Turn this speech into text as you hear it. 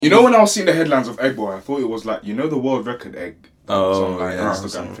You know when I was seeing the headlines of Egg Boy, I thought it was like, you know, the world record egg. Oh, like yeah.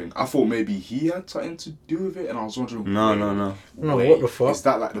 Instagram thing. I thought maybe he had something to do with it, and I was wondering. No. No, what the fuck? Is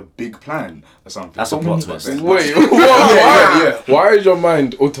that like the big plan or something? That's a plot twist. Wait, yeah. why is your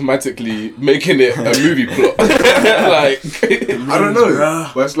mind automatically making it a movie plot? Like, I don't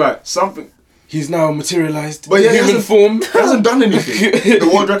know, but it's like something. he's now materialized But yeah, human form. He hasn't done anything.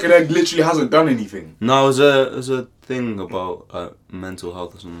 The world record egg literally hasn't done anything. No, it was a thing about mental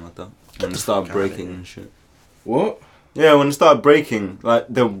health or something like that. When it started breaking and shit. What? Yeah, when it started breaking, like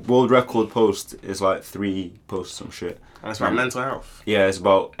the world record post is like 3 posts some shit. And it's about mental health. Yeah, it's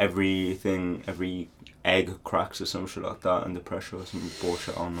about every egg cracks or some shit like that, and the pressure or some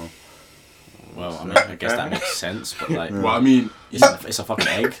bullshit. I don't know. Well, I mean, I guess that makes sense, but like, Well, I mean, it's a fucking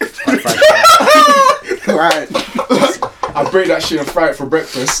egg. It's quite fragile. right. I break that shit and fry it for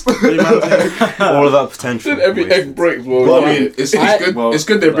breakfast. All of that potential. Every egg breaks, well, Well, I mean, it's good. well, It's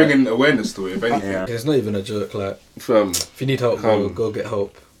good they're bringing awareness to it. If anything. Yeah. It's not even a joke. Like, Fam, if you need help, go get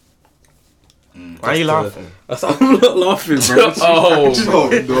help. Why are you laughing? I'm not laughing, bro. oh, Oh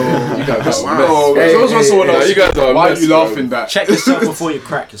no! You guys are Wow. Hey, you guys are a why are mess, you bro. laughing? That Check yourself before you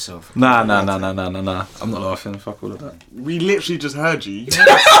crack yourself. Nah. I'm not laughing. Fuck all of that. We literally just heard you.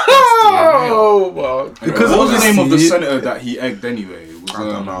 Oh, wow. Because what was the name of the obviously- senator that he egged anyway? It was, I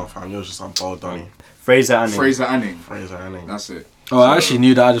don't know, fam. You're just a bold Donny. Fraser Anning. Fraser Anning. Fraser Anning. That's it. Oh, I actually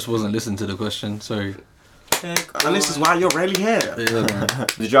knew that. I just wasn't listening to the question. Sorry. And this is why you're rarely here.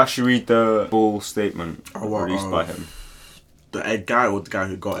 Did you actually read the full statement released by him? The egg guy or the guy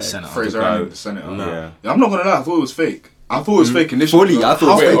who got it? Senator. Fraser the guy- Anning, the senator. Yeah. I'm not gonna lie. I thought it was fake. I thought it was fake initially. Fully, I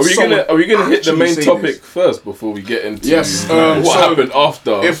thought- Wait, How are we gonna hit the actually main say topic this? first before we get into Yes, what so happened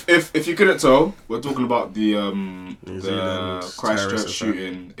after? If you couldn't tell, we're talking about the Zealand terrorist Christchurch attack.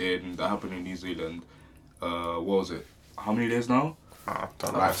 shooting that happened in New Zealand. What was it? How many days now? I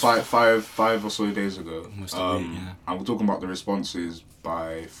don't know. Like five or so days ago. Almost a week, yeah. And we're talking about the responses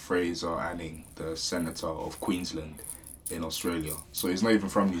by Fraser Anning, the senator of Queensland in Australia. So he's not even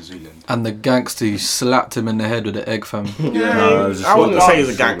from New Zealand. And the gangster who slapped him in the head with the egg, fam. No, it was just I wouldn't one- say he's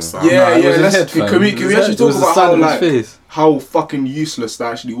a gangster. Yeah, Nah, yeah. it was his Let's, head, can we fam. can It we was actually his head. It talk was the about side how of his like face. how fucking useless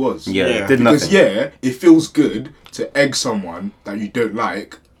that actually was? Yeah, Yeah. it did Because nothing. yeah, it feels good to egg someone that you don't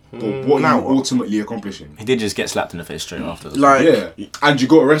like, but what now are you what? ultimately accomplishing? He did just get slapped in the face straight after. Like, Yeah, and you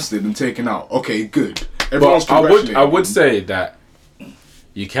got arrested and taken out. Okay, good. Everyone's But I congratulating would you. say that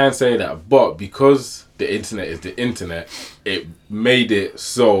you can say that, but because the internet is the internet, it made it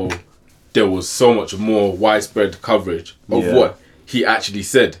so there was so much more widespread coverage of Yeah. what he actually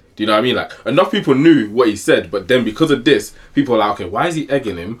said. Do you know what I mean? Like, enough people knew what he said, but then because of this, people are like, okay, why is he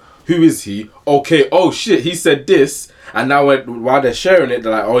egging him? Who is he? Okay, oh shit, he said this, and now while they're sharing it,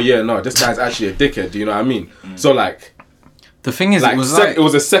 they're like, oh yeah, no, this guy's actually a dickhead. Do you know what I mean? So like The thing is, it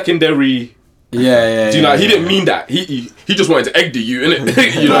was a secondary. yeah. Do you know? He didn't mean that. He just wanted to egg the you,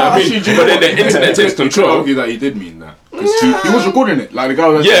 innit? You know what I mean? But then the internet takes You could control. argue that he did mean that. 'Cause he was recording it. Like the guy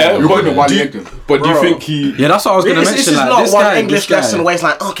was Yeah, recording it while do he you, egged him. but do you think he? Yeah, that's what I was gonna This mention. is Like, not this one guy, English this guy. lesson where it's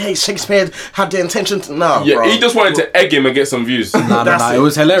like, okay, Shakespeare had the intention to... No, Yeah, bro. he just wanted to egg him and get some views. Nah, That's it it.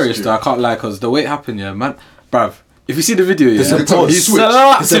 was hilarious though. I can't lie, because the way it happened, yeah, man, bruv. If you see the video, yeah, pause. he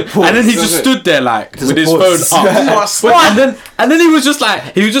slapped him, and then he just stood there like with his phone up. But- and then he was just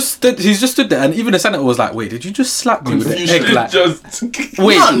like, he just stood there, and even the senator was like, wait, did you just slap me with the egg? Like, Just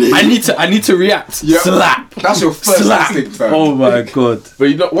wait, I need to react. Yeah. Slap. That's your first Slap. instinct, fam. Oh my god. But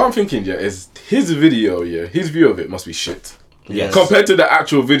you know what I'm thinking, yeah, is his video, yeah, his view of it must be shit. Yes. Compared to the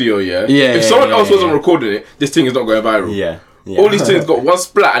actual video, yeah. Yeah, If yeah, someone yeah, else wasn't yeah. recording it, this thing is not going viral. Yeah. All these things got one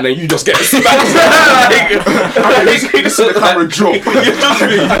splat and then you just get smacked. I mean, you see the camera drop.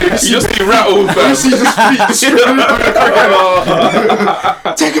 You just see rattled, fam. You see his feet.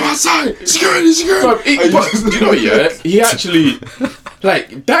 Take him outside. Security. But you know, yeah, he actually,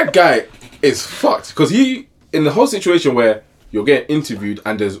 like, that guy is fucked. Because he, in the whole situation where you're getting interviewed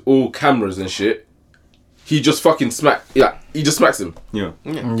and there's all cameras and shit, he just fucking he just smacks him. Yeah.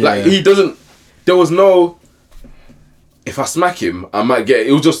 Like, he doesn't, there was no, if I smack him, I might get it.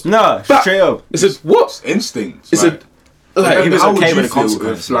 It was just, No, Bah! straight up. It's a, what? Instinct. It's a, like, He was How would okay you with the feel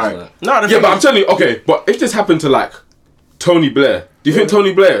consequences. if, like, No, the yeah, thing but I'm is- telling you, okay, but if this happened to, like, Tony Blair, do you think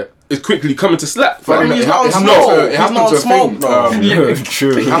Tony Blair is quickly coming to slap? But Fam? it he's ha- not it on happened smoke. to- it He's happened not to on smoke, thing, bro.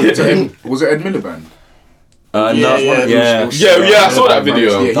 True. it happened to him. Was it Ed Miliband? No, Yeah, yeah. Yeah, I saw that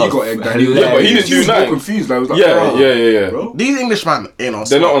video. Yeah, he got egged. And Yeah, but he didn't was do more nothing. confused. Like, he was like, Yeah, "Oh, yeah. bro." These Englishmen ain't on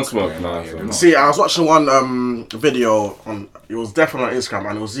They're not on smoke. smoke. Nah, they're fam. not. See, I was watching one video on, it was definitely on Instagram,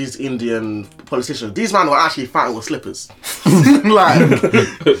 and it was these Indian politicians. These men were actually fighting with slippers. Like,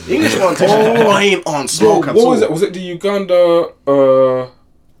 English politicians ain't on smoke at What all. was it? Was it the Uganda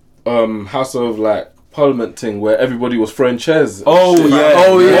House of like Parliament thing where everybody was throwing chairs. Oh yeah.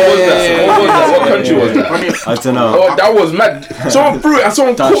 What was that? What was that? What country was that? I don't know. Oh, that was mad. Someone threw it and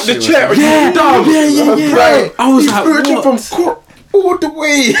someone caught the chair. Yeah. I was like, threw it what? from court all the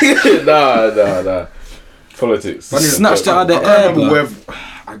way. Nah. Politics. Snatched it out of the I air. can't remember blood. where.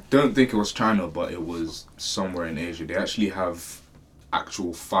 I don't think it was China, but it was somewhere in Asia. They actually have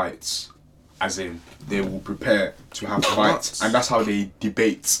actual fights, as in they will prepare to have fights, and that's how they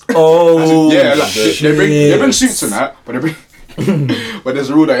debate. Oh, Yeah, like they bring suits and that, but they bring. But there's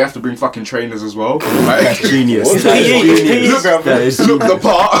a rule that you have to bring fucking trainers as well. Like, Genius. look the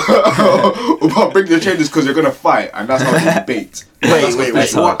part, but bring the trainers because you're gonna fight, and that's how they debate.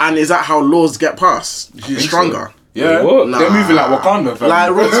 Wait. What? And is that how laws get passed? You're stronger. Yeah, What? they're moving like Wakanda, fam.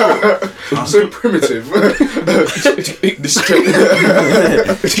 Like real talk. So primitive. This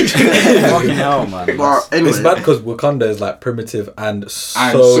Fucking hell, man. But anyway, It's bad because Wakanda is like primitive and so,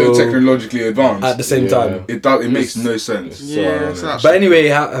 and so technologically advanced. at the same time. It does. It makes no sense. yeah, so that's But anyway,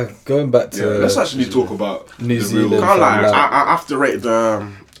 going back to Let's actually talk about New the Zealand. real- can't lie. Like- I have to rate the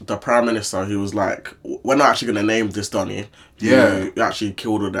prime minister who was like, we're not actually gonna name this Donny. Yeah. who actually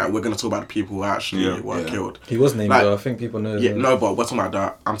killed all that. We're gonna talk about the people who actually were killed. he was named. Like- Though. I think people know. Yeah, him. no, but we're talking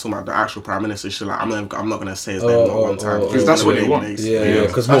about I'm talking about the actual prime minister. She's like, I'm not gonna say his name not one time Because that's what they want. Yeah,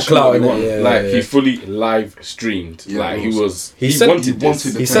 because more That's what clout they in want. it. Yeah, Like yeah. he fully live streamed. Yeah, like it he was- was. He He sent- wanted he this.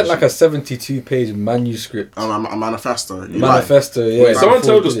 wanted He sent like a 72-page manuscript. a manifesto. You Manifesto. Yeah. Wait, someone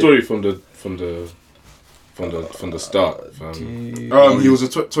before tell the he did it. story from the start. Fam. He was a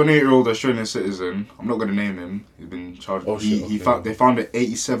 28-year-old Australian citizen. I'm not gonna name him. He's been charged. Oh, shit, okay. They found an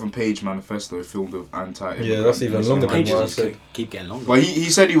 87-page manifesto filled with anti. Yeah, that's even longer than what I said. Keep getting longer. But he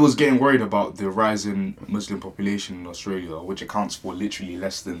said he was getting worried about the rising Muslim population in Australia, which accounts for literally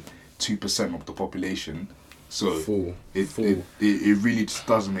less than 2% of the population. So Fool. it really just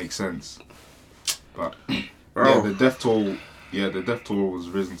doesn't make sense. But Bro. yeah, the death toll was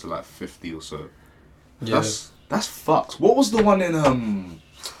risen to like 50 or so. Yeah. That's fucked. What was the one in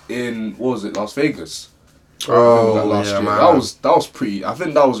what was it, Las Vegas? Oh, That last yeah, year. man. That was pretty. I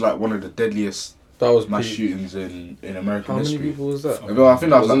think that was like one of the deadliest That was mass pretty- shootings in American How many history. people was that? Well, I think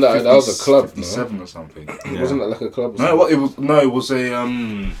that was Wasn't like that was a club, no? 57 or something. Wasn't that like a club? Or No, it was a it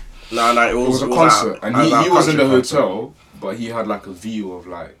it was a concert, and he was in the hotel, but he had like a view of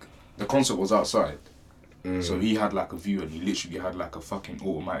like the concert was outside, so he had like a view, and he literally had like a fucking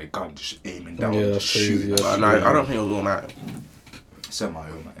automatic gun just aiming down, Yeah, and that's just crazy, shooting. yeah. No, I don't think it was automatic.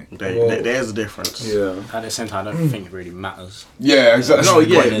 Semi-automatic. There's a difference. Yeah. At the same time, I don't think it really matters. Yeah, exactly. No,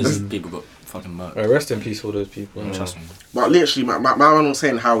 yeah. Point is, people got fucking murdered. Rest in peace, all those people. Trust me. But literally, my man was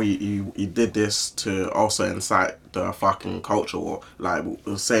saying how he did this to also incite the fucking culture war. Like, he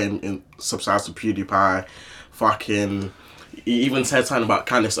was saying in subsides to PewDiePie, fucking. He even said something about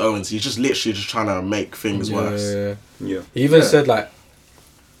Candace Owens. He's just literally just trying to make things worse. Yeah. He even Yeah. said like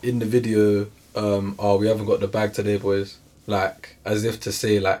in the video, "Oh, we haven't got the bag today, boys." Like as if to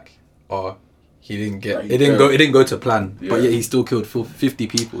say like, "Oh, he didn't get Like, it didn't go it didn't go to plan." Yeah. But yet he still killed 50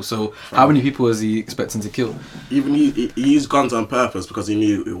 people. So how many people was he expecting to kill? Even he used guns on purpose because he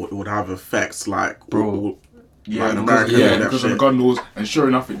knew it would have effects like. Bro. Yeah, Like, because, America yeah, and that because of the shit. gun laws, and sure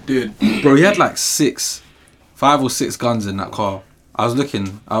enough, it did. Bro, he had like 5 or 6 guns in that car. I was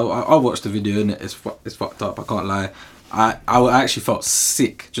looking. I watched the video and it's fucked up. I can't lie. I actually felt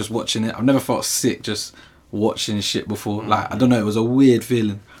sick just watching it. I've never felt sick just watching shit before. Like I don't know, it was a weird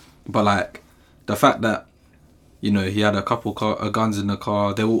feeling. But like the fact that you know he had a couple guns in the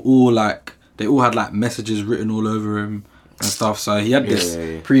car. They all had like messages written all over him and stuff. So he had this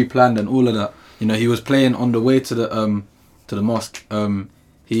pre-planned and all of that. You know, he was playing on the way to the mosque.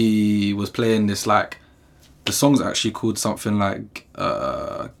 He was playing this like. The song's actually called something like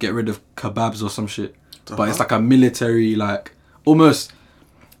 "Get Rid of Kebabs" or some shit, but it's like a military, like almost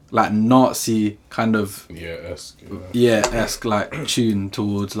like Nazi kind of esque like tune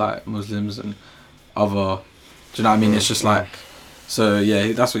towards like Muslims and other. Do you know what I mean? It's just like so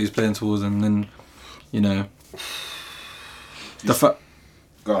yeah, that's what he's playing towards, and then you know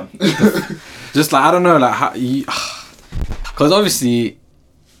Go on. just like I don't know, like how because obviously.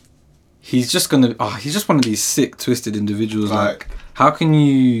 He's just one of these sick, twisted individuals. Like, how can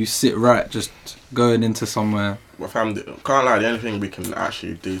you sit right just going into somewhere? Well, fam, can't lie. The only thing we can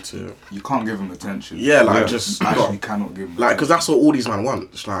actually do to You can't give him attention. Yeah, like, just you actually not- cannot give him like, because that's what all these men want.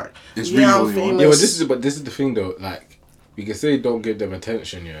 It's like It's yeah, really I'm what they want. famous. Yeah, but this is the thing though. Like, we can say don't give them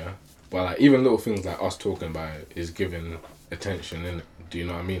attention, yeah. But like, even little things like us talking about it is giving attention, innit? Do you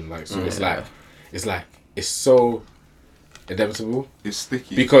know what I mean? Like, so it's so inevitable It's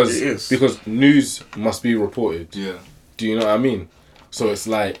sticky. because It is. because news must be reported. yeah. Do you know what I mean? So it's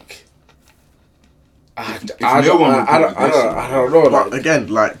like, I no one don't know. But Like, again,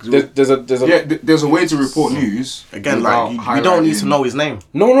 like there's a Yeah, there's a way to report news. again, like you don't need to know his name.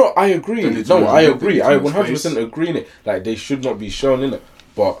 No, I agree. Then it's No, I really agree. big I to his 100% face. agree in it. Like, they should not be shown in it.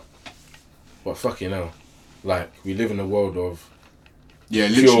 But fucking hell. Like, we live in a world of Yeah,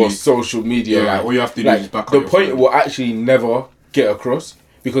 pure literally. social media. Yeah, like, all you have to do like, is back up the your point phone. will actually never get across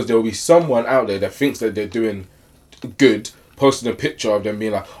because there will be someone out there that thinks that they're doing good, posting a picture of them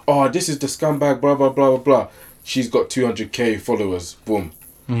being like, oh, this is the scumbag, blah, blah, blah, blah, blah. She's got 200k followers, boom.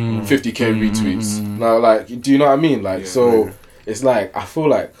 50k retweets. Now, like, do you know what I mean? Like, Yeah, so yeah. it's like, I feel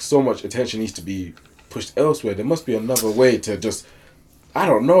like so much attention needs to be pushed elsewhere. There must be another way to just, I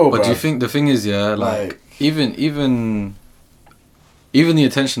don't know, But do you bruv. think the thing is, yeah, like even the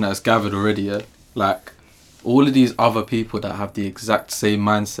attention that's gathered already, yeah, like all of these other people that have the exact same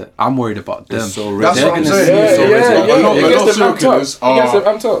mindset, I'm worried about them. so That's They're what I'm gonna saying. see Yeah, it so yeah, already. yeah. A lot It of gets them serial amped killers up. It gets them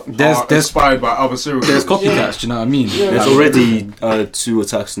amped up. are inspired by other serial There's killers. copycats. Do you know what I mean? There's already 2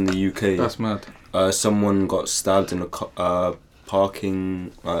 attacks in the UK. That's mad. Someone got stabbed in a car park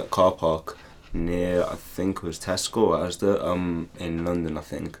near, I think it was Tesco or Asda, in London, I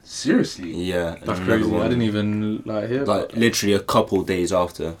think. Seriously? Yeah. That's and another crazy. I one, didn't even hear. like About literally a couple days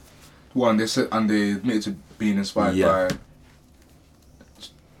after. One, they said, and they admitted to being inspired Yeah. by.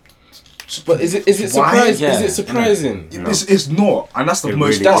 But is it Why? surprising? Yeah. Is it surprising? No. It's not, and that's the It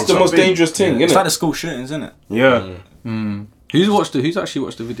most. really That's the fucked most up thing. dangerous thing, It's isn't like it? the school shootings, isn't it? Yeah. Who's watched it? Who's actually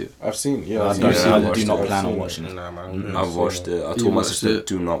watched the video? I've seen, yeah. I I've don't- seen I it. do I've not seen plan on it. watching it. Nah, man. I've watched it. I You told my watched sister, it?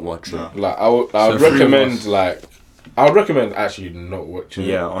 do not watch it. Like, I would So 3 of recommend, us. like, I would recommend actually not watching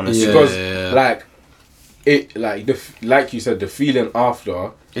it. Yeah, honestly. Yeah. Because, like, it, like, like you said, the feeling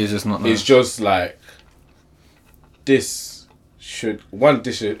after It's just not. is Nice. just like, this should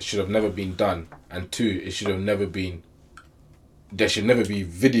have never been done, and 2, it should have never been. There should never be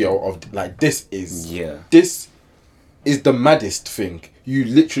video of like this is the maddest thing. You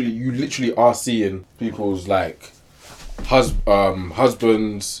literally are seeing people's like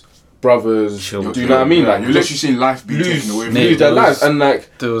husbands, brothers. Children. Do you know what I mean? Yeah, Like you're literally seeing life be lose taken away from Mate, lose their there lives, was- and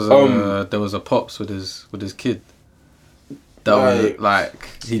like There was a pops with his kid. That was Like- like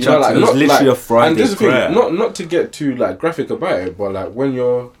he you tried know, like, to. It was not, literally like, a Friday and this is the prayer. thing, not to get too like graphic about it, but like when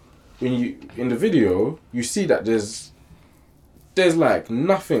you in the video you see that there's like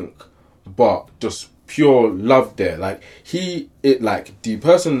nothing but just pure love there. Like the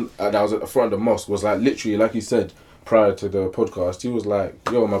person that was at the front of the mosque was like literally, like you said prior to the podcast, he was like,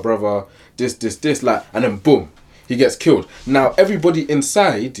 yo, my brother, this, like, and then boom, he gets killed. Now everybody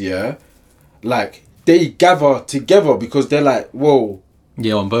inside, yeah, like they gather together because they're like, whoa,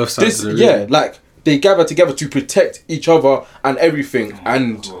 Yeah, on both sides. this, of the yeah, room. like they gather together to protect each other and everything.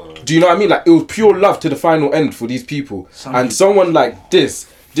 And do you know what I mean? Like, it was pure love to the final end for these people. And someone like this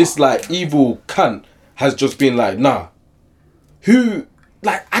like evil cunt has just been like, nah. Who,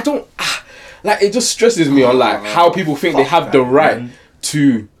 like, I don't, like, it just stresses me on like how people think they have the right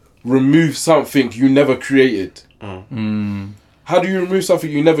to remove something you never created. How do you remove something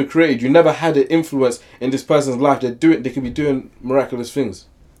you never created? You never had an influence in this person's life. They could be doing miraculous things.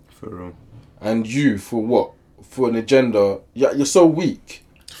 For real. And you, for what? For an agenda? Yeah, you're so weak.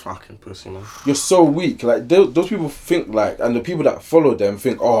 Fucking pussy, man. You're so weak. Like, those people think like, and the people that follow them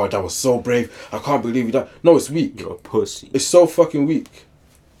think, oh, that was so brave. I can't believe you. No, it's weak. You're a pussy. It's so fucking weak.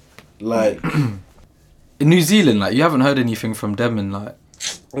 Like, In New Zealand, like you haven't heard anything from them in like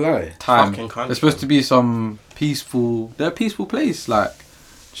lie. time. Fucking country. There's supposed to be some peaceful. They're a peaceful place. Like,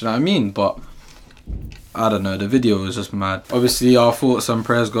 do you know what I mean? But I don't know. The video was just mad. Obviously, our thoughts and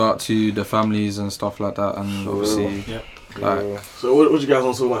prayers go out to the families and stuff like that. And obviously, like, So what you guys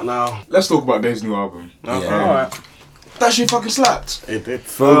want to talk about now? Let's talk about Dave's new album. Okay. Yeah. That shit fucking slapped. It did.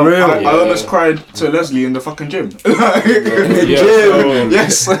 For real. I almost cried to Leslie in the fucking gym. Yeah,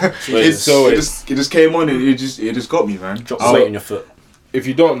 so- Yes. so it just came on and it just got me, man. Drop the weight on your foot. If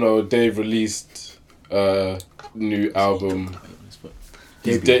you don't know, Dave released a new album.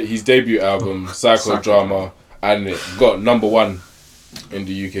 His debut album, Psychodrama, and it got #1 in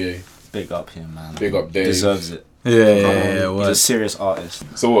the UK. Big up him, man. Big up Dave. Deserves it. yeah, He's a serious artist.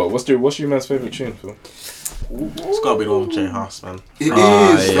 So what's your man's favourite tune, Phil? It's gotta be the one with Jay Huss, man. It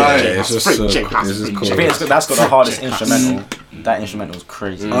Ah, is, yeah, like, it's just Freak so Jay cool. Huss, It's just freak cool. Jay I think that's got the hardest instrumental. That instrumental was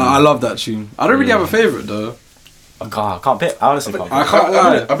crazy. I love that tune. I don't really have a favourite though. I can't pick. I honestly can't I pick. can't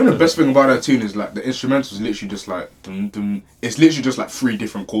lie. I think the best thing about that tune is like the instrumental is literally just like dum, dum. It's literally just like 3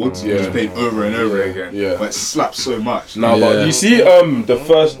 different chords. Yeah. Just played over and over again. Yeah. But it slaps so much. No, Yeah. but you see the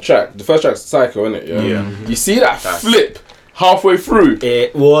first track's Psycho, innit? Yeah. You see that flip, halfway through.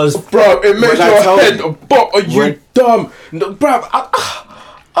 It was. Bro, it makes When I your tell head you- bop. Are you when- dumb? No, bro,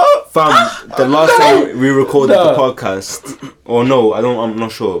 Fam, the last time we recorded Nah. the podcast, or no, I'm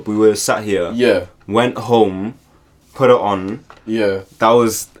not sure. We were sat here, yeah, went home, put it on. yeah.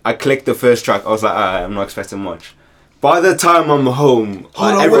 I clicked the first track. I was like, alright, I'm not expecting much. By the time I'm home,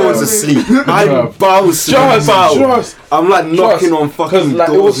 like, on, everyone's wait. asleep. I'm bouncing Just, about. just. I'm like knocking on Because fucking like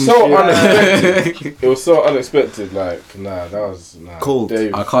it doors was and so shit. unexpected. It was so unexpected. Like nah, that was Cold.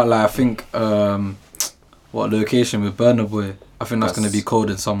 Dave. I can't lie. I think what location with Burna Boy. I think that's That's- gonna be cold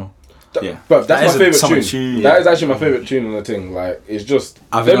in summer. Yeah. But That that's is my a favorite summer tune. tune, That yeah. is actually my favorite tune on the thing. Like it's just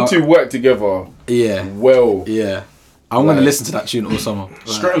I think them two work together Yeah, well. yeah. I'm gonna Like- listen to that tune all summer. Like,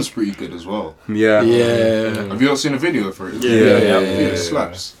 Stratum's pretty good as well. Yeah. yeah. Have you all seen a video for it? Yeah. It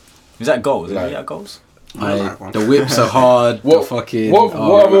slaps. Is that goals? Is Like- that goals? The whips are hard. What the fucking. what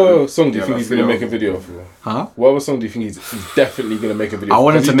oh, other song do you Yeah, think that he's gonna video. make a video for? Huh? What other song do you think he's definitely gonna make a video? I for?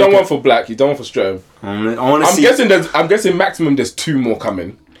 wanted 'Cause to he's make done a- one for Black. He's done one for Stratum. I want to I'm see. guessing maximum there's 2 more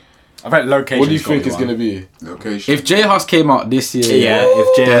coming. I bet location. What do you think is gonna be? Location. If J Hus came out this year, Yeah,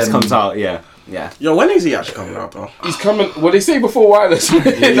 if JS then- comes out, yeah. Yo, when is he actually coming out, though? He's coming. Well, they say before wireless. That's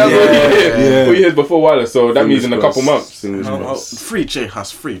what you hear. yeah. What you hear before wireless. So that means in a Fingers couple crossed. months. Free J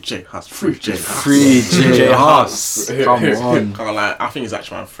Hus, free J Hus, free J Hus. Free J Hus. Come on. Can't lie, I think he's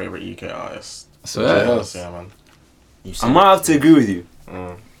actually my favorite UK artist. So Yeah. Yeah, man. I might have to agree with you.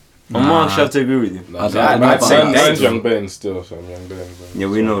 I might actually have to agree with you. Nah, I'd I'd say say Dave. and Young Ben still. So Young Ben. Yeah,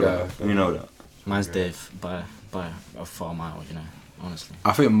 we know Yeah. that. We know that. Mine's Dave by a far mile. You know, honestly.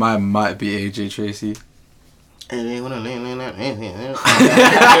 I think mine might be AJ Tracy.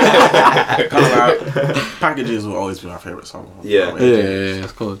 Packages will always be my favorite song. Yeah. Yeah,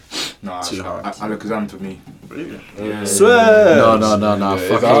 it's called. Nah, Too hard. Alakazam for me. Swear. No.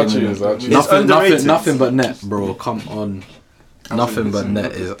 Yeah, it's our tune, it's our tune. Nothing but net, bro. Come on. Nothing but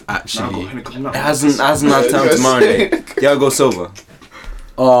net is actually. It hasn't had time to marinate. Thiago Silva.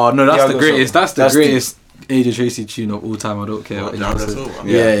 Oh no, that's Thiago the greatest. Silva. That's the That's the- greatest AJ Tracy tune of all time. I don't care. what anyone says.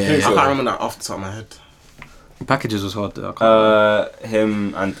 Yeah. I can't remember that off the top of my head. Packages was hard though. I can't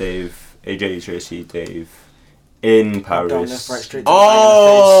Him and Dave, AJ Tracy, Dave, in Paris.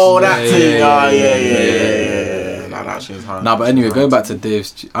 Oh, Yeah, that thing. yeah, Oh, yeah, yeah. Nah, that shit's hard. Nah, but anyway, going back to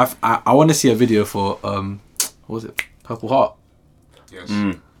Dave's, I want to see a video for what was it, Purple Heart? Yes.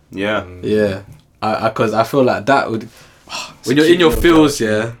 Yeah. Yeah, because I feel like that would when you're in your feels,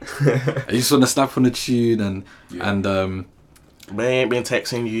 yeah, you just want to snap on the tune and They ain't been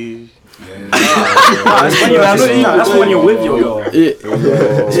texting you. That's when you're with your girl.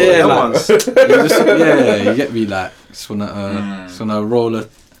 yeah, like, you get me, like just wanna roll a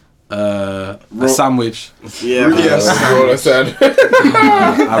sandwich. Yeah. Yes. Roll a sand. A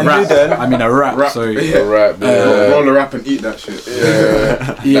wrap. Sorry. Alright, Roll a wrap and eat that shit.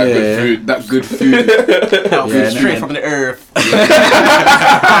 Yeah. That good food. Yeah, Straight and- from the earth.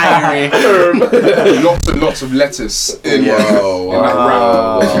 Lots and lots of lettuce in Wow, that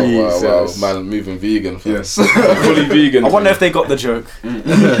wow, wrap. wow, Jesus. man, moving vegan. Fam. Yes. Fully vegan. I wonder if they got the joke. We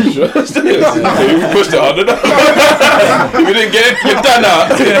pushed it hard enough. If you didn't get it, you're done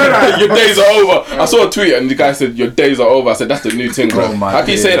now. Your days are over. I saw a tweet and the guy said, your days are over. I said, that's the new thing, bro. Oh my How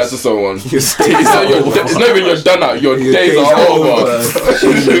can you say that to days. someone? It's not even you're done now. Your days are over.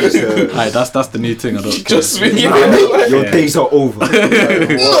 Aye, that's the new thing. I don't care. Just me. Your days are over.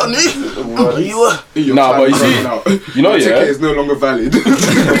 Your Nah, time but you is see- running out. You know, Your ticket yeah. is no longer valid.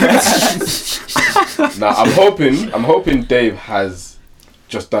 Now I'm hoping Dave has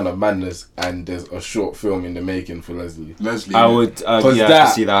just done a madness and there's a short film in the making for Leslie. Leslie. I would Cause yeah, that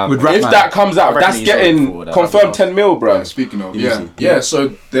to see that. would happen. rap- If man. that comes I out, reckon that's he's going getting forward, confirmed 10 mil, bro. Speaking of, Easy. yeah.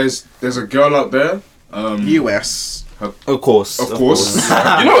 So there's a girl out there. US. Of course. Of course.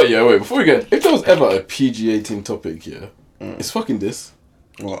 You know what? Yeah, wait. Before we get, if there was ever a PG-18 topic, yeah, it's fucking this.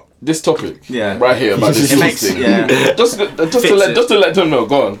 What? This topic, Yeah. right here about this It makes thing. yeah. Just to let them know.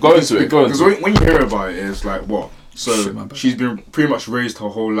 Go on, go into it. Go Because into it. when you hear about it, it's like what? So Shit, my bad. she's been pretty much raised her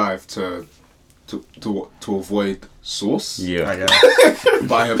whole life to avoid sauce Yeah. I guess.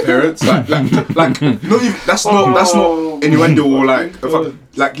 by her parents. Like not even, that's not innuendo or like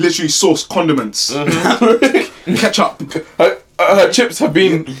literally sauce, condiments, ketchup. Her chips have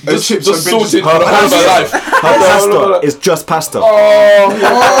been just chips have been sorted just- for the whole of her life. Pasta. It's just pasta.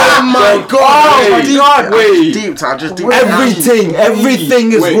 Oh my god! Wait, God, wait. Deep time, just deep.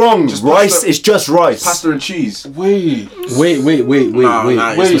 Everything is Wait, wrong. just Rice pasta- is just rice. Pasta and cheese. Wait. Wait. Nah,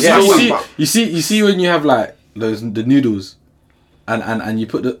 it's Wait, just Yeah, like- you see when you have like the noodles, and you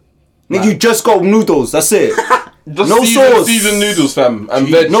put the Nigga, you just got noodles. That's it. Just No sauce. seasoned noodles, fam, and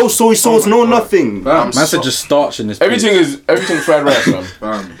veg. No soy sauce, no nothing. Bam. Man said just starch in this. Everything fried rice, man.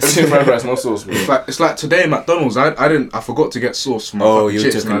 Bam. Everything fried rice, no sauce, bro. It's like today at McDonald's. I forgot to get sauce for my Oh, fucking you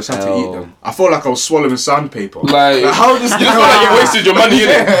chips, took and I just had an to eat L. them. I felt like I was swallowing sandpaper. Like, how does you just feel like you wasted your money,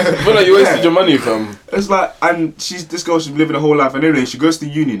 innit? You feel like you wasted your money, fam. It's like, and this girl, she's been living a whole life, and anyway, she goes to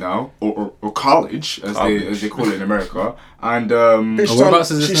uni now, or college, as they call it in America, and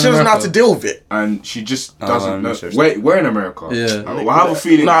whereabouts is this she in doesn't know how America? to deal with it. and she just Oh, doesn't I'm know. sure. Wait, we're in America. Yeah. I have a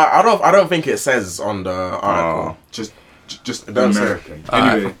feeling. No, I don't think it says on the article. Just don't say. American.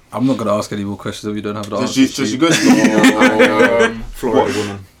 Alright, Anyway, I'm not gonna ask any more questions if we don't have the so answers. she goes to uni, and, Florida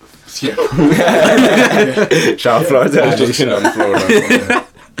woman. yeah. Shout out Florida. Just kidding, I'm Florida.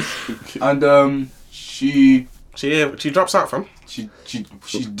 And she She drops out from.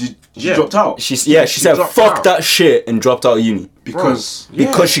 dropped out She said dropped fuck out. that shit and dropped out of uni because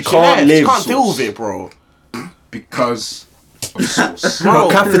she can't live. She can't deal with it, bro. because of sauce. Her Bro,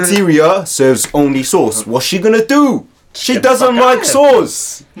 cafeteria serves only sauce. What's she gonna do? She Get the doesn't fuck like out.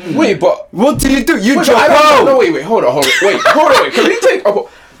 sauce. Wait, but What do? You Wait, drop I don't out. know. Wait, hold on. Wait. Can we take up?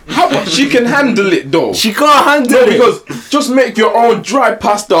 How about she can handle it though? She can't handle No, it. because just make your own dry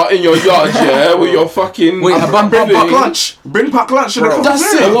pasta in your yard, yeah, with your fucking. Wait, Bring pack lunch. Bring pack lunch in the Bro. That's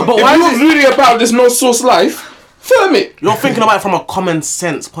cafeteria. it. But If why you is was really about this no sauce life, firm it. You're thinking about it from a common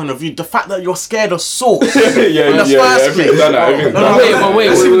sense point of view. The fact that you're scared of sauce. yeah, In the first place.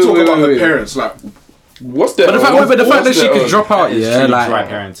 Let's even talk about her wait. parents. Like, What's the? But the fact that she could drop out, It's yeah, truly like dry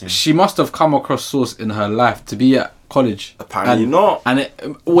parenting. she must have come across sauce in her life to be at college. Apparently and, not. And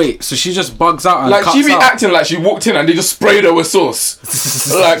wait, so she just bugs out and Like cuts she be out. acting like she walked in and they just sprayed her with sauce,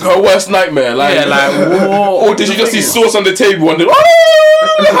 like her worst nightmare. Like, Yeah, like, whoa. or did you just see sauce on the table and then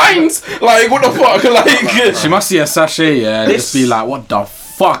Heinz? Like what the fuck? Like She must see a sachet, yeah, and just be like, "What the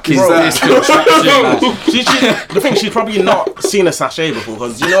fuck is Bro. this contraption?" Like, The thing, she's probably not seen a sachet before,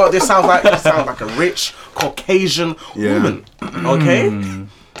 because you know what this sounds like? This sounds like a rich Caucasian woman. Okay?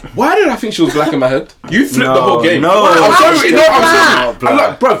 why did I think she was black in my head? You flipped the whole game. no. I'm sorry. No, I'm Not sorry. I'm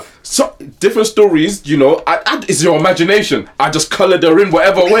like, bro. So different stories, you know. It's your imagination. I just coloured her in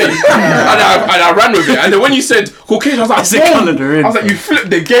whatever way, and I ran with it. And then when you said Caucasian, I was like, said whoa. coloured her in. I was like, you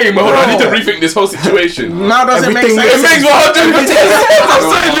flipped the game. Hold on, I need to rethink this whole situation. Now does it make Everything sense? It makes 100% sense. I'm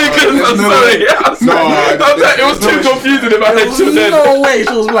sorry, Lucas. I'm sorry. It was too confusing in my head till then. No way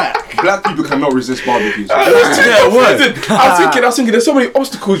she was black. black people cannot resist barbecues. It was too confusing. I was thinking, there's so many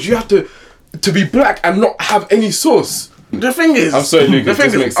obstacles. You have to be black and not have any sauce. The thing is, I'm sorry, Lucas. the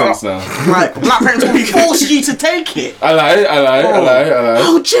thing This makes sense now. like, black parents will force you to take it. I lie.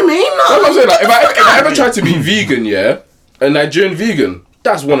 Oh, Jimmy, no. That's what I'm saying. Like, if I ever try to be vegan, yeah, a Nigerian vegan,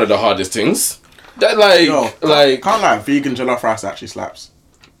 that's one of the hardest things. That Can't lie, vegan jollof rice actually slaps.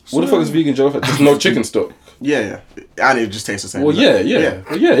 what the fuck is vegan jollof? There's no chicken stock. Yeah. And it just tastes the same. Well, yeah.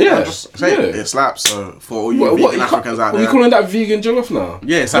 I'm just saying, it slaps. So for all you vegan Africans out What are there, you calling that vegan jollof now?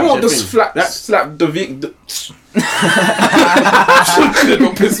 Yeah, it's You actually don't a just thing. slap the vegan.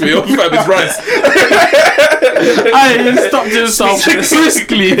 Don't piss me off, fam. It's rice. I stopped yourself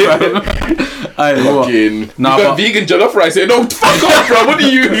briskly, fam. Aye, what? Fucking. Nah, you got but- vegan jollof rice. No, fuck off, bro. What do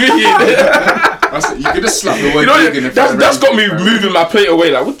you mean? That's it. You can just slap the word You know, vegan. if that's you're got me racist, moving my plate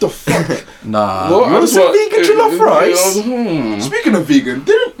away. Like, what the fuck? Nah. What? I just some want- vegan jollof rice? bro. Speaking of vegan,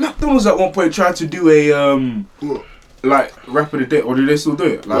 didn't McDonald's at one point try to do a like rap of the day, or do they still do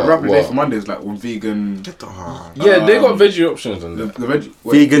it? Like What? rap of the day What? for Mondays, like on vegan. Yeah, they got veggie options on The, there. the veg,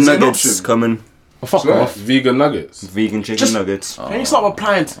 Vegan is it an nuggets option? coming. Oh, fuck Swear. off. Vegan nuggets. Vegan chicken nuggets. Can you stop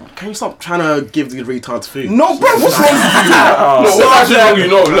applying? Can you stop trying to give the retards food? No, bro, what's wrong with you? No, what's actually wrong? You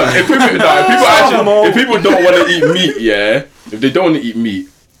know, look, if people don't want to eat meat, yeah, if they don't want to eat meat,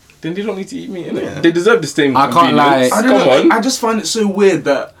 then they don't need to eat meat, innit? They deserve the same. I can't lie. convenience. I don't Come know. on, I just find it so weird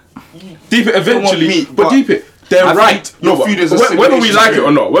that deep it eventually, meat, but but deep it. They're I right. think your No, food is whether we assimilation like it too.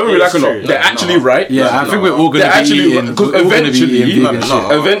 or not, whether we like it or It's not, true. they're actually right. Yeah, I think we're all gonna They're be actually eating. because we're all gonna be eventually, eating vegan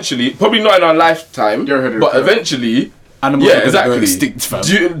shit. eventually, probably not in our lifetime, You ever heard of but it? eventually. Animals Yeah, are gonna go exactly. extinct, fam.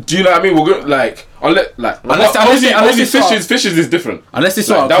 Do you know what I mean? We're going like Unless obviously they sort of- fishes is different. Unless they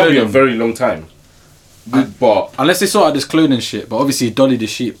sort Like, out that would be a cloning. very long time. But Unless they sort out this cloning shit. But obviously Dolly the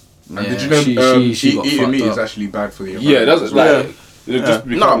sheep. And Yeah, did you know she got eating fucked meat up. is actually bad for the yeah, environment? that's like it just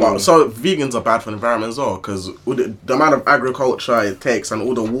No, become- but so vegans are bad for the environment as well, because the amount of agriculture it takes and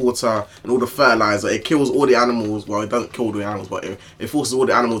all the water and all the fertilizer, it kills all the animals. Well, it doesn't kill all the animals, but it forces all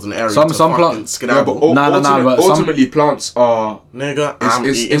the animals in the area Some to plant- fucking No, skedaddle. but but some- ultimately plants are. Nigga, I'm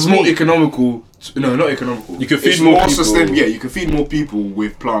eating It's more meat. economical. No, not economical. You can feed It's more people. sustainable. Yeah, you can feed more people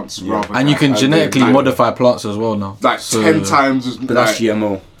with plants rather. And you can than genetically like, modify plants as well now. like So- 10 times as. But that's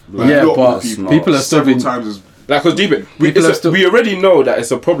GMO. Yeah, lot but more people are still several being. times as. Like, cause deep it, People are still- we already know that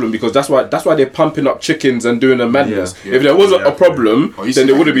it's a problem because that's why they're pumping up chickens and doing a madness. Yeah. If there wasn't a problem, Oh, you then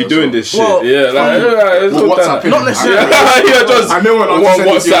see they wouldn't be that doing video this shit. Well, Yeah, like Well, what's happening? Not necessarily. yeah, just I know when I one send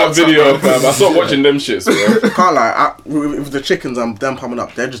it to you WhatsApp on video, WhatsApp. fam. I stopped watching them shits, bro. Can't lie. With the chickens and them pumping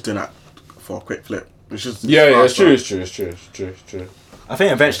up, they're just doing that for a quick flip. It's just Yeah, it's faster. true. I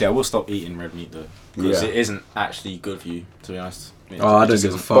think eventually I will stop eating red meat though, because Yeah. it isn't actually good for you, to be honest. Oh, I don't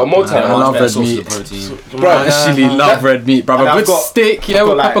give a fuck. But more man. time, I much love better red source meat. of protein. Bro, I actually love red meat, brother. And I've Good got- steak, yeah, I've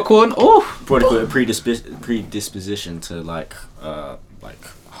with got, like- peppercorn. Oh, Probably got a predisposition to like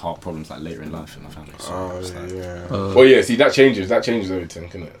heart problems like later in life in my family. So Oh it's like, yeah. Oh yeah, see that changes everything,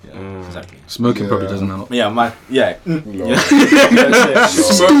 can it? yeah, exactly. smoking probably Yeah. doesn't help. Yeah.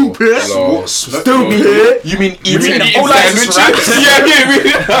 Stupid. Stupid. You mean You eating mean a eating sandwiches?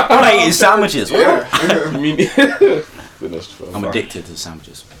 Yeah, All I eat is sandwiches. you mean finished. Bro. I'm addicted to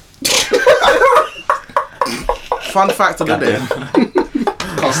sandwiches. Fun fact of the day.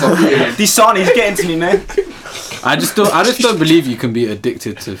 Can't stop eating. These Sarni's getting to me, man. I just don't believe you can be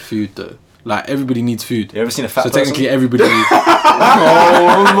addicted to food though. Like everybody needs food. You ever seen a fat So person? technically everybody needs.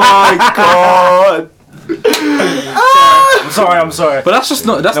 Oh my god! I'm sorry. But that's just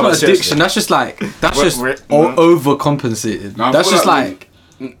not. That's No, not but seriously. addiction. That's just like. That's We're- just we're- overcompensated. Nah, I That's feel just like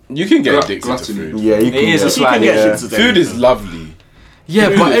like. You can get Glut- addicted to gluttony. food. Yeah, you It can. is a get- You can slightly. get Yeah. shit today. Food is lovely. Yeah,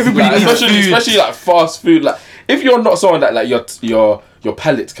 but everybody Like, needs especially food. especially like fast food. Like if you're not someone that like your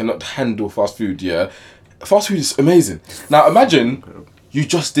palate cannot handle fast food, yeah, fast food is amazing. Now imagine you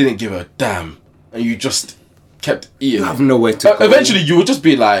just didn't give a damn and you just kept eating. You have nowhere to go. Eventually, you would just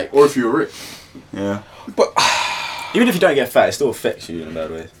be like, Or if you're rich. Yeah. but Even if you don't get fat, it still affects you in a bad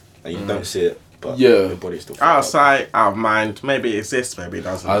way. Like you don't see it, but Yeah. your body still. Out of sight, out of mind. Maybe it exists, maybe it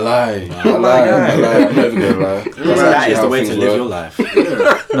doesn't. I lie. I'm never gonna lie. That is the way to live your life.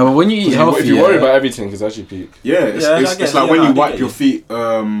 No, but when you eat healthy, If you worry yeah, about everything, it's actually peak. Yeah, it's, Yeah, I it's, get it's it. like Yeah, when no, I you do wipe get your you. feet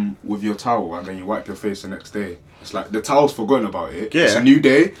with your towel and then you wipe your face the next day. It's like the towel's forgotten about it. It's Yeah. a new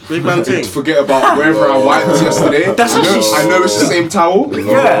day. Big man thing. Forget about wherever I wiped yesterday. That's I know it's the same towel.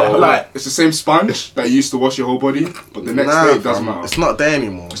 Yeah. Like it's the same sponge that you used to wash your whole body, but the next day it doesn't fam, matter. it's not there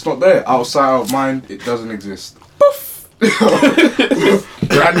anymore. It's not there. Outside of mind, it doesn't exist. Poof!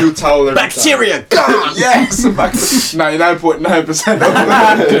 Brand new towel every Bacteria, time. Yes! 99.9% of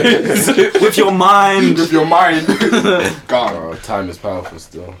that. With your mind. With your mind. Gone. Oh, time is powerful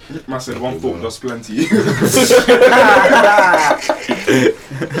still. Man said one thought does plenty.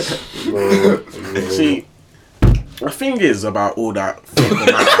 See, the thing is about all that.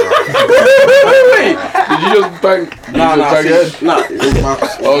 Wait, did you just bang? Okay.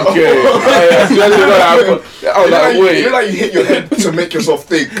 I was like, You wait. know, like you hit your head to make yourself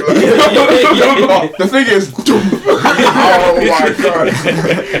think. Like, the thing is, oh my god!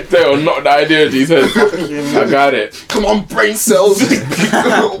 They will knock the idea into his head. I got it. Come on, brain cells.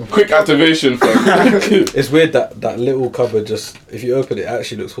 Quick activation, fam. it's weird that little cupboard just if you open it, it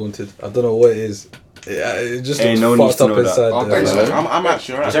actually looks haunted. I don't know what it is. It just Ain't looks no need fucked to up know that. inside. Oh, there. thanks, man. I'm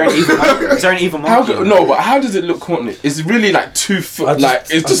actually right. Is there an evil How monkey? no, but how does it look haunted? It's really like 2 foot. I just- Like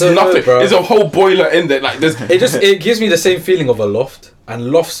it's I just don't know, nothing. bro. There's a whole boiler in there. Like there's It gives me the same feeling of a loft,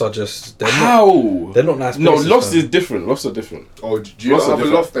 and lofts are just they're not how. they're not nice. No, places, lofts fam. is different. Lofts are different. Oh, do you What's not the have a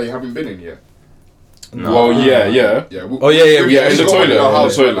difference? loft that you haven't been in yet? Well, yeah. Yeah. Oh, yeah, yeah, yeah, in the toilet, In our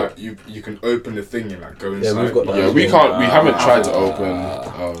house, in the where, toilet. like, you can open the thing and like go Yeah, inside. we've got that. Yeah, we can't. We haven't tried to open.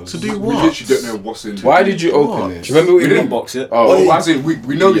 ours. To do We what? literally don't know what's in. Why did you open it? Do you remember We we didn't Box it. Oh, Oh, as in we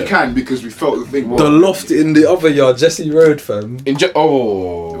know we Yeah. can because we felt the thing. the loft in the other yard, Jesse Road, fam?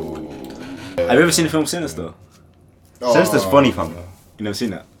 oh. Have you ever seen the film Sinister? Sinister's funny, fam. You never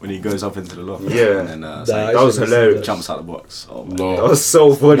seen that when he goes up into the loft? Yeah. And then That was hilarious. jumps out the box. Oh, man. No. That was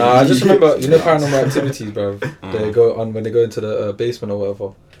so funny. Nah, I just remember you know Paranormal Activities, bro. They go on when they go into the basement or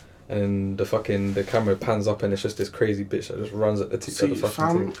whatever, and the camera pans up and it's just this crazy bitch that just runs at the tip of the See,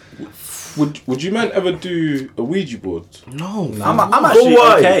 fucking fam, thing. Would you man ever do a Ouija board? no. I'm actually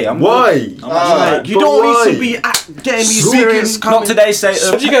why? okay. I'm Why? good. I'm actually Like, you But don't why? need to be getting these So serious. not today. Say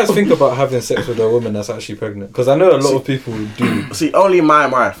What do you guys think about having sex with a woman that's actually pregnant? Because I know a lot of people do. See, only my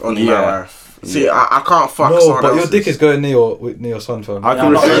wife. Only my Yeah. wife. See, I can't fuck No, someone but your else's. dick is going near your son, fam. I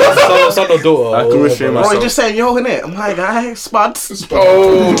can Yeah, restrain son or daughter. I can or restrain whatever. Bro, myself. you're just saying yo in it. I'm like, hey, spuds.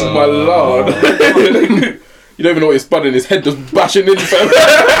 Oh my lord! You don't even know what he's spun his head just bashing in. Fam.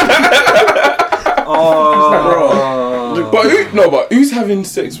 But who's having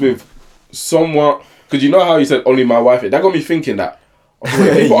sex with someone? Because you know how you said only my wife. That got me thinking that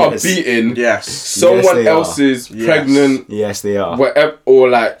people are Yes. beating Yes. someone they are. else's Yes. pregnant, Yes, they are. whatever, or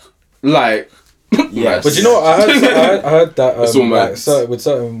like. Yes. But you know what? I heard that It's all mad. with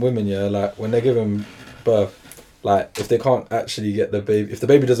certain women, yeah, like when they're giving birth, like if they can't actually get the baby, if the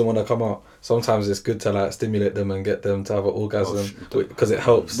baby doesn't want to come out, sometimes it's good to like stimulate them and get them to have an orgasm because it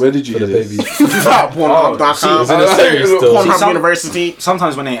helps. Where did you for the hear baby? this? Pornhub in a series still. Pornhub University.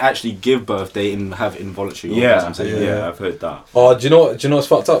 Sometimes when they actually give birth, they have involuntary Yeah, orgasms. yeah, I've heard that. Oh, do you know what's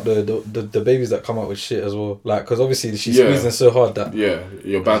fucked up? The babies that come out with shit as well. Like, because obviously she's Yeah. squeezing so hard that Yeah,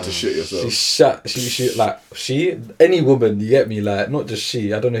 you're bound to shit yourself. any woman, you get me? Like, not just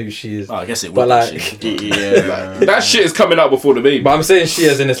she. I don't know who she is. Oh, I guess it But would. like, Yeah. That shit is coming out before the baby. but I'm saying she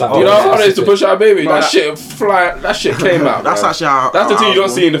as in it's like. You know how they used to specific. push out a baby? Bro, That that- shit fly. That shit came out. That's bro. actually how. That's the how thing you I don't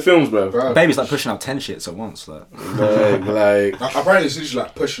was see in the films, bro. Bro. Baby's like pushing out 10 shits at once. Like, Like, Apparently, it's literally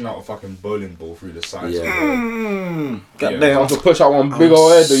like pushing out a fucking bowling ball through the sides. Yeah. Yeah. have to push out one big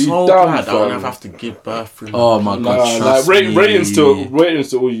old head. Are you so dumb, glad I don't fam? ever have to give birth through. Oh my god, Nah, trust like me. ratings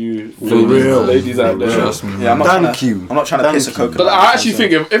to all you ladies out there. Trust me. yeah, I'm not Thank trying to, you. I'm not trying to Thank piss a you. coconut. But I actually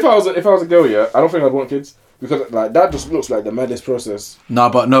think if I was a girl, yeah, I don't think I'd want kids because like that just looks like the maddest process. No,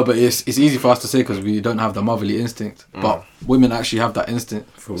 but it's easy for us to say because we don't have the motherly instinct. But women actually have that instinct,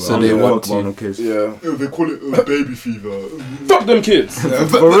 so they want to. kids. Yeah, They call it baby fever. fuck them kids.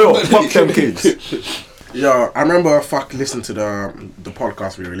 For real, fuck them kids. Yeah, I remember listening to the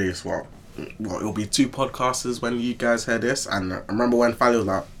podcast we released. Well, it'll be 2 podcasters when you guys heard this, and I remember when Fally was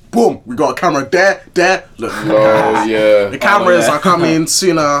like, "Boom, we got a camera there. Look, Oh yeah, the cameras are coming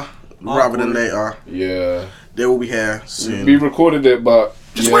sooner rather than later. yeah. They will be here soon." We recorded it, but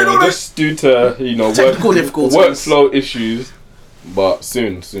Just wait on just due to Technical difficulties. workflow issues. But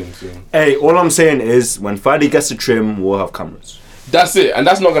soon. Hey, all I'm saying is when Friday gets a trim, we'll have cameras. That's it, and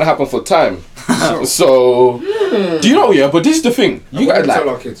that's not gonna happen for time. So, do you know? Yeah, but this is the thing. You guys tell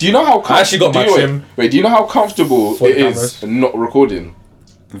our like. kids. Do you know how? I actually got my trim. Wait, do you know how comfortable For it the is cameras. not recording?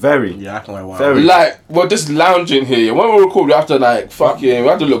 Very. Yeah, I can wait a while. Very. Like, we're just lounging here. When we record, we have to like fucking. We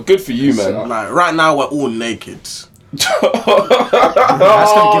have to look good for you, man. Like right now, we're all naked. That's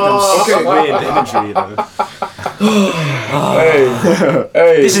gonna give them Okay. weird imagery. You know?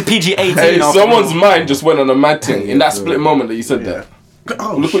 Hey, This is PG-18. hey, after someone's all. mind just went on a mad thing in that split moment that you said that.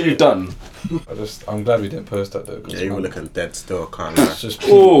 Oh, Look what you've done. I'm glad we didn't post that though. 'cause, Yeah, you were man, looking dead still, can't lie. it's just peak.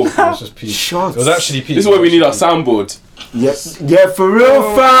 Oh. It was just peak. Shots. It was actually peak. This is why we need our soundboard. Yes. Yeah, for real,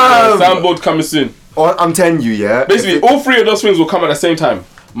 fam. Soundboard coming soon. Oh, I'm telling you, yeah. Basically, all 3 of those things will come at the same time.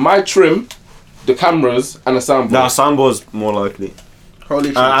 My trim, the cameras, and the soundboard. Nah, soundboard's more likely. Holy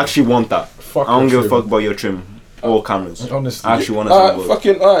shit. I actually want that. Fuck I don't your give a trim. fuck about your trim or cameras. Honestly, I actually want a Alright, soundboard.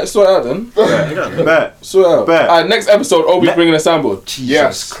 fucking, alright, sort it out then. Bet. Sort it out. Bet. Alright, next episode, Obi's Bet. bringing a soundboard.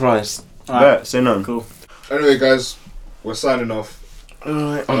 Jesus Christ. Bet. Say none. Cool. Anyway, guys, we're signing off.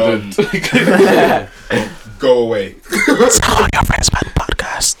 Alright. I'm dead. Go away.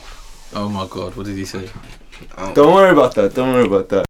 oh my god, what did he say? Don't worry about that. Don't worry about that.